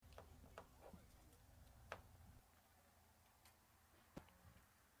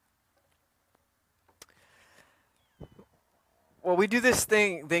Well, we do this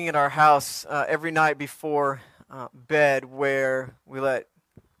thing in our house every night before bed where we let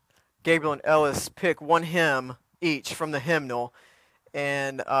Gabriel and Ellis pick one hymn each from the hymnal,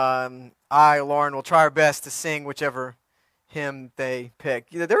 and Lauren, will try our best to sing whichever hymn they pick.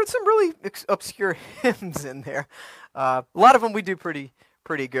 There are some really obscure hymns in there. A lot of them we do pretty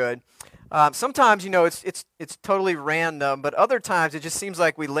good. Sometimes, it's totally random, but other times it just seems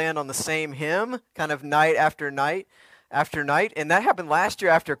like we land on the same hymn, kind of night after night after night. And that happened last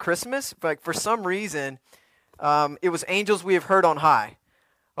year after Christmas. But for some reason, it was Angels We Have Heard on High,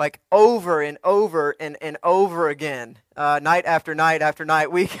 like over and over and over again, night after night after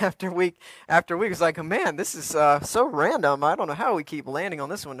night, week after week after week. It's like, man, this is so random. I don't know how we keep landing on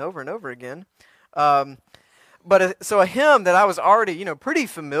this one over and over again. So a hymn that I was already, pretty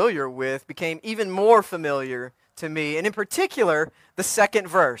familiar with became even more familiar to me, and in particular, the second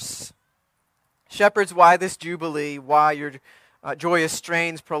verse. Shepherds, why this jubilee? Why your joyous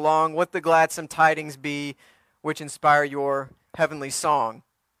strains prolong? What the gladsome tidings be, which inspire your heavenly song?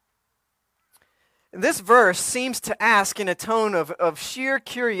 And this verse seems to ask in a tone of sheer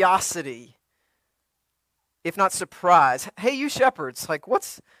curiosity, if not surprise. Hey, you shepherds, like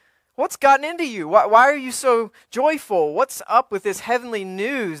what's gotten into you? Why are you so joyful? What's up with this heavenly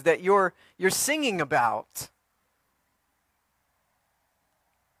news that you're singing about?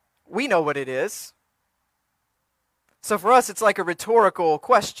 We know what it is. So for us, it's like a rhetorical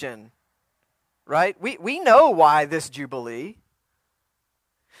question, right? We know why this jubilee.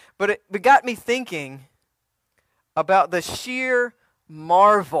 But it got me thinking about the sheer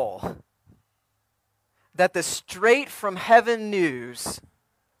marvel that the straight from heaven news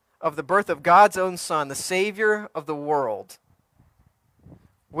of the birth of God's own Son, the Savior of the world,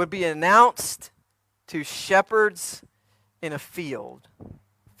 would be announced to shepherds in a field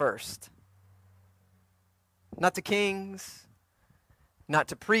first. Not to kings, not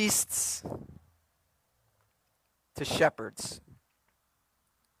to priests, to shepherds.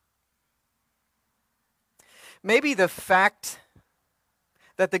 Maybe the fact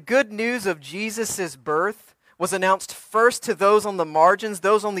that the good news of Jesus' birth was announced first to those on the margins,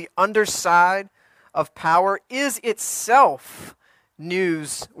 those on the underside of power, is itself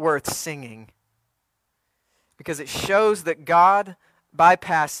news worth singing. Because it shows that God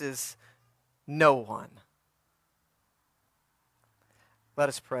bypasses no one. Let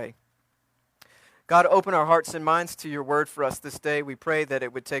us pray. God, open our hearts and minds to your word for us this day. We pray that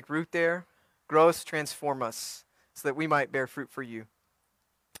it would take root there, grow us, transform us, so that we might bear fruit for you.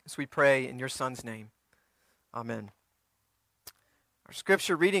 As we pray in your Son's name. Amen. Our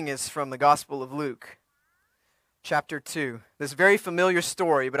scripture reading is from the Gospel of Luke, chapter 2. This very familiar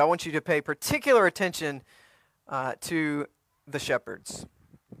story, but I want you to pay particular attention to the shepherds.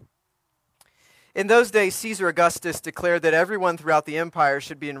 In those days, Caesar Augustus declared that everyone throughout the empire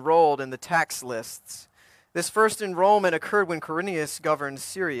should be enrolled in the tax lists. This first enrollment occurred when Quirinius governed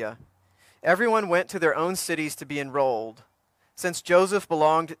Syria. Everyone went to their own cities to be enrolled. Since Joseph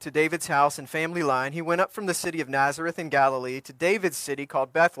belonged to David's house and family line, he went up from the city of Nazareth in Galilee to David's city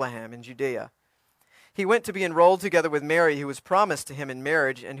called Bethlehem in Judea. He went to be enrolled together with Mary, who was promised to him in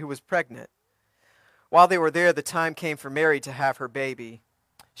marriage and who was pregnant. While they were there, the time came for Mary to have her baby.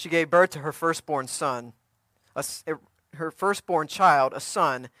 She gave birth to her firstborn son, her firstborn child, a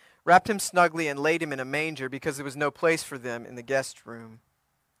son, wrapped him snugly and laid him in a manger because there was no place for them in the guest room.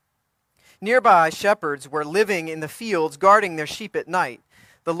 Nearby, shepherds were living in the fields, guarding their sheep at night.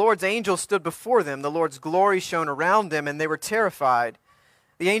 The Lord's angel stood before them. The Lord's glory shone around them, and they were terrified.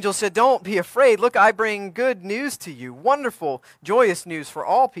 The angel said, "Don't be afraid. Look, I bring good news to you, wonderful, joyous news for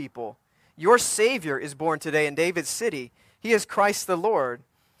all people. Your Savior is born today in David's city. He is Christ the Lord.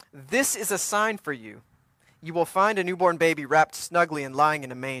 This is a sign for you. You will find a newborn baby wrapped snugly and lying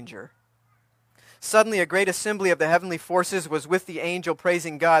in a manger." Suddenly a great assembly of the heavenly forces was with the angel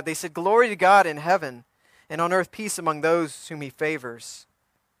praising God. They said, "Glory to God in heaven, and on earth peace among those whom he favors."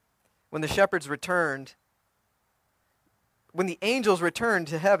 When the angels returned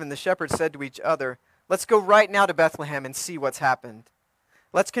to heaven, the shepherds said to each other, "Let's go right now to Bethlehem and see what's happened.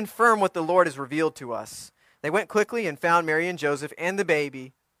 Let's confirm what the Lord has revealed to us." They went quickly and found Mary and Joseph and the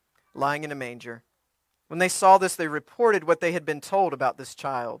baby lying in a manger. When they saw this, they reported what they had been told about this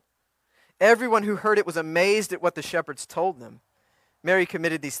child. Everyone who heard it was amazed at what the shepherds told them. Mary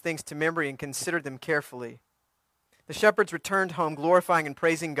committed these things to memory and considered them carefully. The shepherds returned home, glorifying and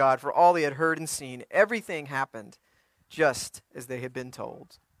praising God for all they had heard and seen. Everything happened just as they had been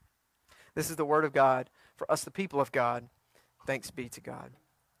told. This is the word of God for us, the people of God. Thanks be to God.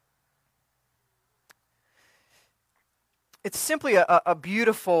 It's simply a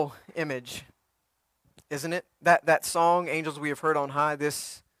beautiful image. isn't it? That song, Angels We Have Heard on High,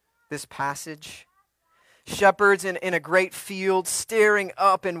 this passage. Shepherds in a great field, staring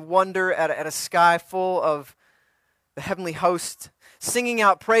up in wonder at a sky full of the heavenly host, singing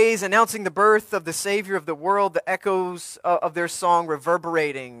out praise, announcing the birth of the Savior of the world, the echoes of their song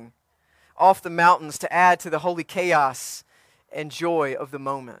reverberating off the mountains to add to the holy chaos and joy of the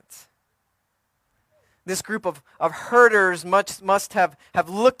moment. This group of herders must have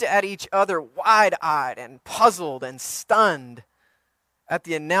looked at each other wide-eyed and puzzled and stunned at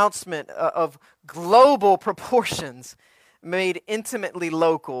the announcement of global proportions made intimately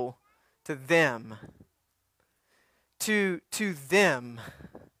local to them. To them.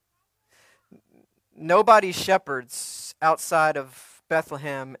 Nobody shepherds outside of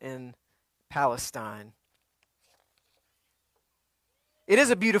Bethlehem in Palestine. It is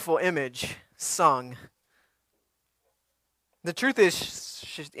a beautiful image sung. The truth is,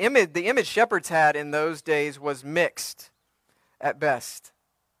 the image shepherds had in those days was mixed at best.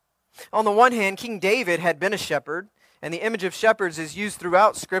 On the one hand, King David had been a shepherd, and the image of shepherds is used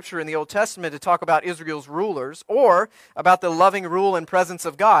throughout Scripture in the Old Testament to talk about Israel's rulers or about the loving rule and presence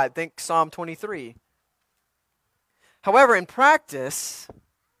of God. Think Psalm 23. However, in practice,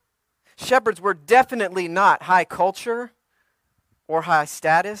 shepherds were definitely not high culture or high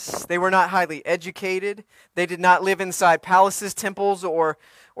status. They were not highly educated. They did not live inside palaces, temples, or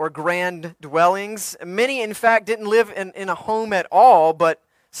grand dwellings. Many, in fact, didn't live in a home at all, but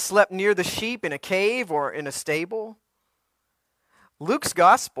slept near the sheep in a cave or in a stable. Luke's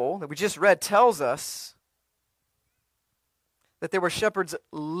gospel that we just read tells us that there were shepherds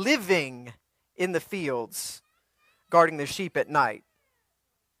living in the fields, guarding their sheep at night.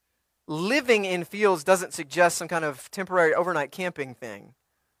 Living in fields doesn't suggest some kind of temporary overnight camping thing.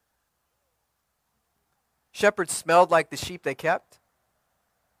 Shepherds smelled like the sheep they kept.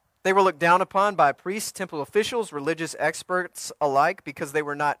 They were looked down upon by priests, temple officials, religious experts alike because they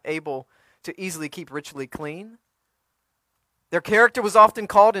were not able to easily keep ritually clean. Their character was often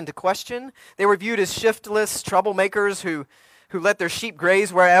called into question. They were viewed as shiftless troublemakers who let their sheep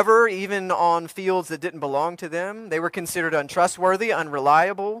graze wherever, even on fields that didn't belong to them. They were considered untrustworthy,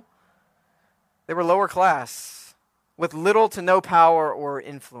 unreliable. They were lower class, with little to no power or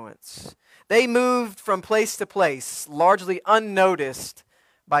influence. They moved from place to place, largely unnoticed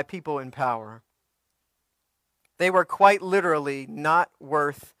by people in power. They were quite literally not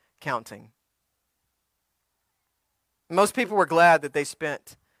worth counting. Most people were glad that they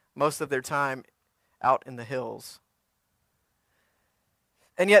spent most of their time out in the hills.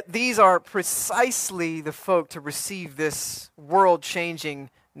 And yet these are precisely the folk to receive this world-changing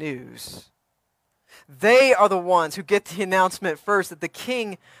news. They are the ones who get the announcement first that the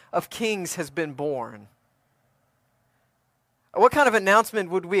King of Kings has been born. What kind of announcement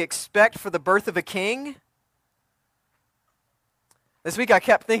would we expect for the birth of a king? This week I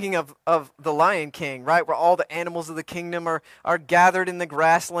kept thinking of the Lion King, right? Where all the animals of the kingdom are gathered in the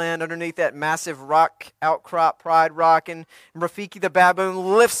grassland underneath that massive rock outcrop, Pride Rock, and Rafiki the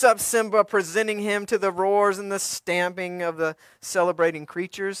baboon lifts up Simba, presenting him to the roars and the stamping of the celebrating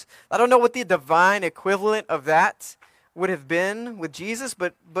creatures. I don't know what the divine equivalent of that would have been with Jesus,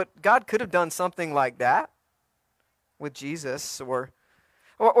 but God could have done something like that with Jesus, or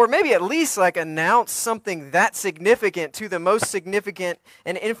maybe at least like announce something that significant to the most significant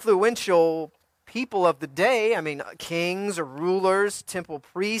and influential people of the day. I mean, kings or rulers, temple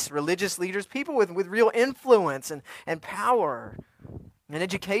priests, religious leaders, people with real influence and power and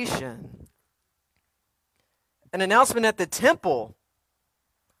education. An announcement at the temple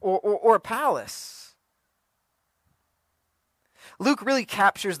or a palace. Luke really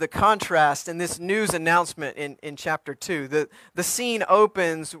captures the contrast in this news announcement in chapter 2. The scene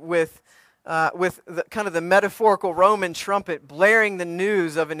opens with kind of the metaphorical Roman trumpet blaring the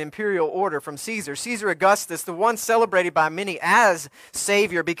news of an imperial order from Caesar. Caesar Augustus, the one celebrated by many as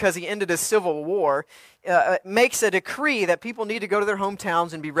Savior because he ended a civil war, makes a decree that people need to go to their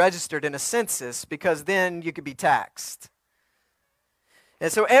hometowns and be registered in a census because then you could be taxed.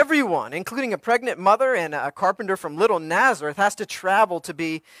 And so everyone, including a pregnant mother and a carpenter from Little Nazareth, has to travel to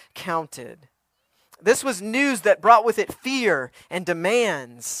be counted. This was news that brought with it fear and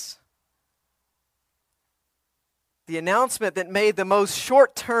demands. The announcement that made the most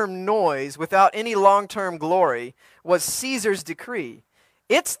short-term noise without any long-term glory was Caesar's decree.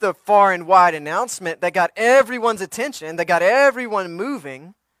 It's the far and wide announcement that got everyone's attention, that got everyone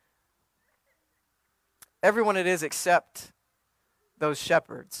moving. Everyone it is except those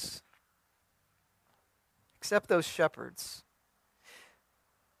shepherds. Except those shepherds.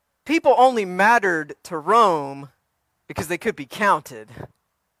 People only mattered to Rome because they could be counted.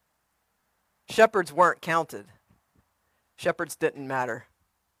 Shepherds weren't counted. Shepherds didn't matter.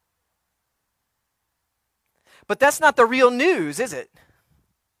 But that's not the real news, is it?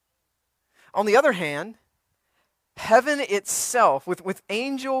 On the other hand, heaven itself, with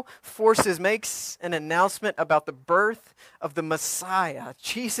angel forces, makes an announcement about the birth of the Messiah,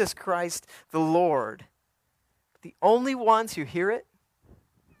 Jesus Christ the Lord. The only ones who hear it,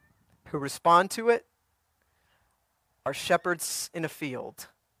 who respond to it, are shepherds in a field.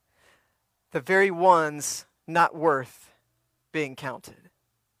 The very ones not worth being counted.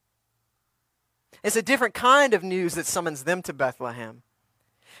 It's a different kind of news that summons them to Bethlehem.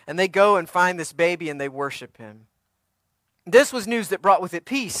 And they go and find this baby and they worship him. This was news that brought with it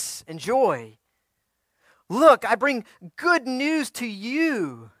peace and joy. Look, I bring good news to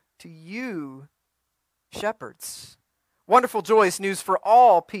you, shepherds. Wonderful, joyous news for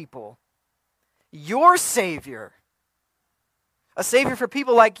all people. Your Savior, a Savior for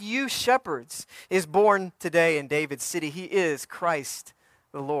people like you, shepherds, is born today in David's city. He is Christ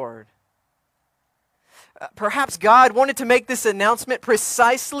the Lord. Perhaps God wanted to make this announcement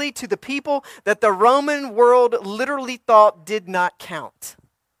precisely to the people that the Roman world literally thought did not count.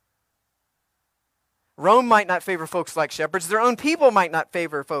 Rome might not favor folks like shepherds. Their own people might not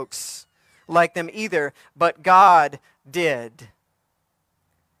favor folks like them either, but God did.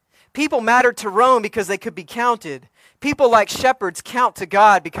 People mattered to Rome because they could be counted. People like shepherds count to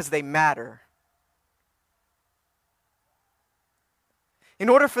God because they matter. In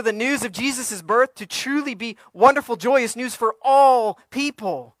order for the news of Jesus' birth to truly be wonderful, joyous news for all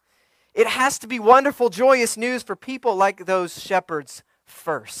people, it has to be wonderful, joyous news for people like those shepherds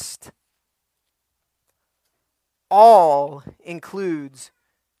first. All includes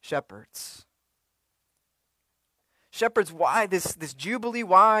shepherds. Shepherds, why this jubilee?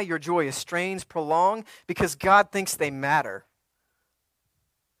 Why your joyous strains prolong? Because God thinks they matter.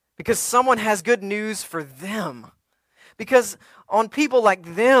 Because someone has good news for them. Because on people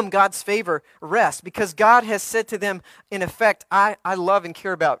like them, God's favor rests. Because God has said to them, in effect, I love and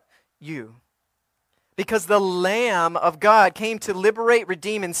care about you. Because the Lamb of God came to liberate,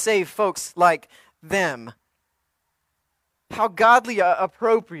 redeem, and save folks like them. How godly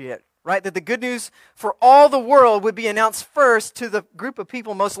appropriate, right? That the good news for all the world would be announced first to the group of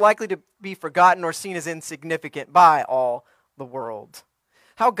people most likely to be forgotten or seen as insignificant by all the world.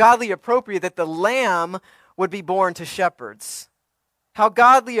 How godly appropriate that the Lamb would be born to shepherds. How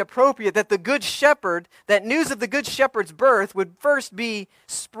godly appropriate that the Good Shepherd, that news of the Good Shepherd's birth would first be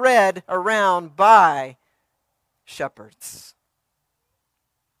spread around by shepherds.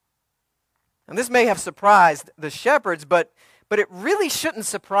 And this may have surprised the shepherds, but it really shouldn't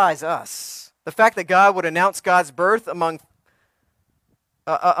surprise us. The fact that God would announce God's birth among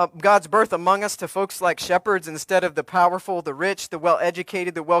us to folks like shepherds instead of the powerful, the rich, the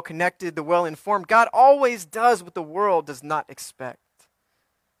well-educated, the well-connected, the well-informed. God always does what the world does not expect.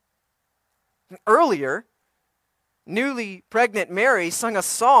 Earlier, newly pregnant Mary sung a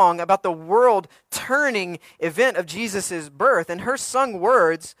song about the world-turning event of Jesus' birth, and her sung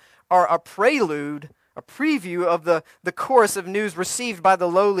words are a prelude, a preview of the chorus of news received by the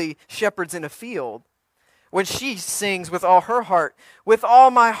lowly shepherds in a field. When she sings with all her heart, with all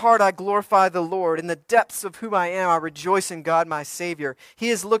my heart I glorify the Lord. In the depths of who I am, I rejoice in God my Savior. He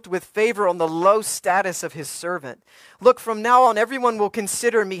has looked with favor on the low status of his servant. Look, from now on, everyone will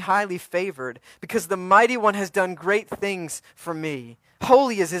consider me highly favored, because the Mighty One has done great things for me.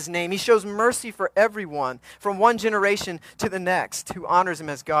 Holy is his name. He shows mercy for everyone, from one generation to the next, who honors him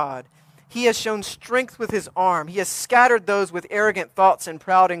as God. He has shown strength with his arm. He has scattered those with arrogant thoughts and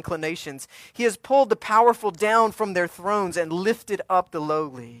proud inclinations. He has pulled the powerful down from their thrones and lifted up the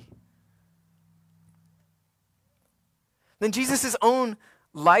lowly. Then Jesus' own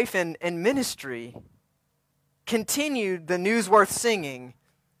life and ministry continued the news worth singing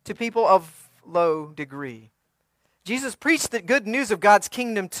to people of low degree. Jesus preached the good news of God's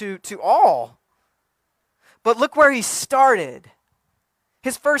kingdom to all. But look where he started.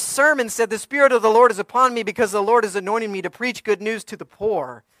 His first sermon said, "The Spirit of the Lord is upon me because the Lord has anointed me to preach good news to the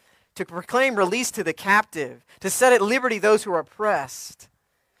poor, to proclaim release to the captive, to set at liberty those who are oppressed."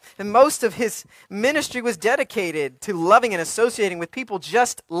 And most of his ministry was dedicated to loving and associating with people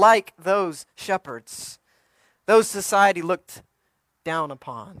just like those shepherds, those society looked down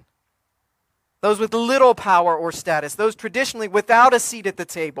upon, those with little power or status, those traditionally without a seat at the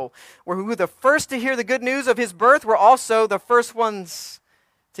table, who were the first to hear the good news of his birth were also the first ones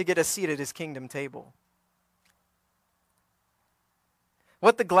to get a seat at his kingdom table.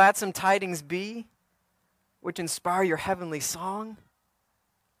 What the gladsome tidings be, which inspire your heavenly song,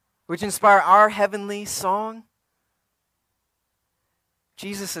 which inspire our heavenly song?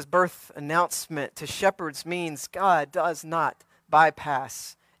 Jesus' birth announcement to shepherds means God does not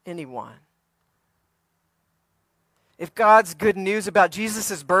bypass anyone. If God's good news about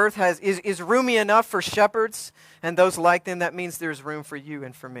Jesus' birth is roomy enough for shepherds and those like them, that means there's room for you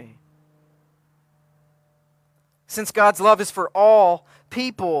and for me. Since God's love is for all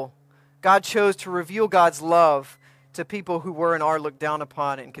people, God chose to reveal God's love to people who were and are looked down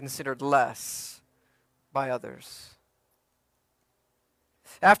upon and considered less by others.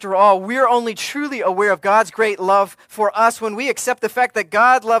 After all, we're only truly aware of God's great love for us when we accept the fact that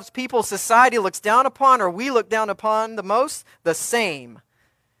God loves people society looks down upon, or we look down upon the most, the same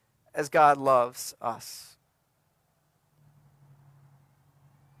as God loves us.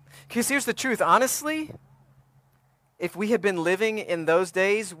 Because here's the truth, honestly, if we had been living in those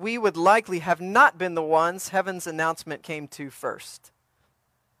days, we would likely have not been the ones heaven's announcement came to first.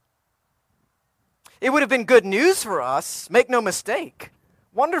 It would have been good news for us, make no mistake.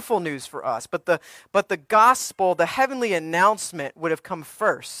 Wonderful news for us, but the gospel, the heavenly announcement would have come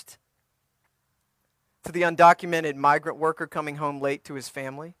first to the undocumented migrant worker coming home late to his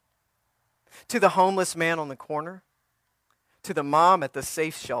family, to the homeless man on the corner, to the mom at the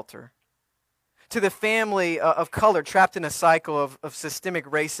safe shelter, to the family of color trapped in a cycle of systemic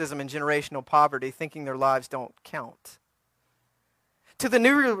racism and generational poverty, thinking their lives don't count, to the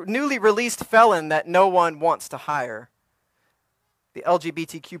newly released felon that no one wants to hire, the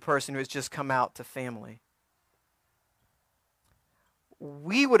LGBTQ person who has just come out to family.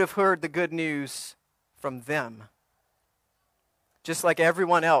 We would have heard the good news from them, just like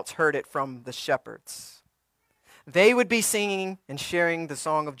everyone else heard it from the shepherds. They would be singing and sharing the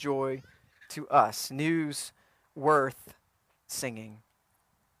song of joy to us, news worth singing.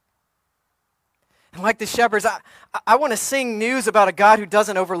 And like the shepherds, I want to sing news about a God who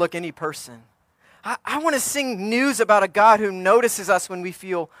doesn't overlook any person. I want to sing news about a God who notices us when we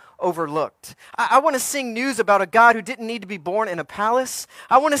feel overlooked. I want to sing news about a God who didn't need to be born in a palace.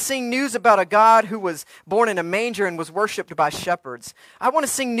 I want to sing news about a God who was born in a manger and was worshipped by shepherds. I want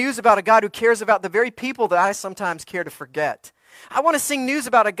to sing news about a God who cares about the very people that I sometimes care to forget. I want to sing news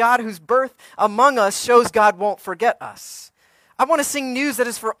about a God whose birth among us shows God won't forget us. I want to sing news that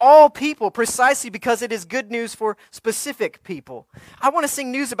is for all people precisely because it is good news for specific people. I want to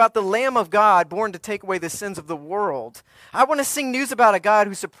sing news about the Lamb of God born to take away the sins of the world. I want to sing news about a God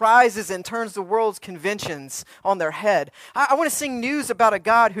who surprises and turns the world's conventions on their head. I want to sing news about a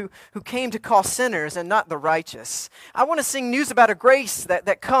God who came to call sinners and not the righteous. I want to sing news about a grace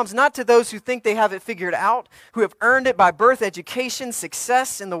that comes not to those who think they have it figured out, who have earned it by birth, education,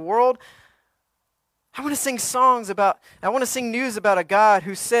 success in the world. I want to sing news about a God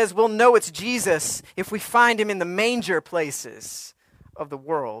who says we'll know it's Jesus if we find him in the manger places of the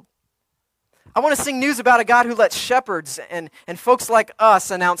world. I want to sing news about a God who lets shepherds and folks like us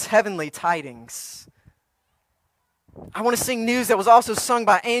announce heavenly tidings. I want to sing news that was also sung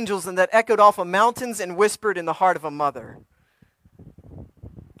by angels and that echoed off of mountains and whispered in the heart of a mother.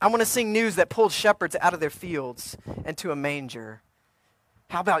 I want to sing news that pulled shepherds out of their fields and to a manger.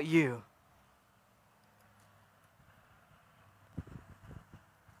 How about you?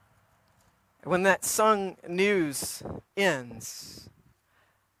 When that sung news ends,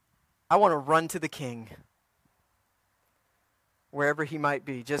 I want to run to the King, wherever he might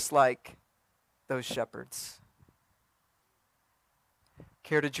be, just like those shepherds.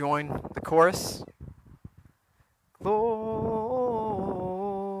 Care to join the chorus? Gloria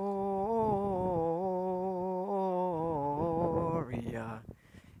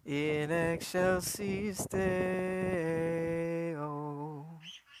in excelsis Deo.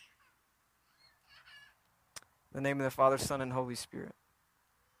 In the name of the Father, Son, and Holy Spirit.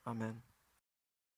 Amen.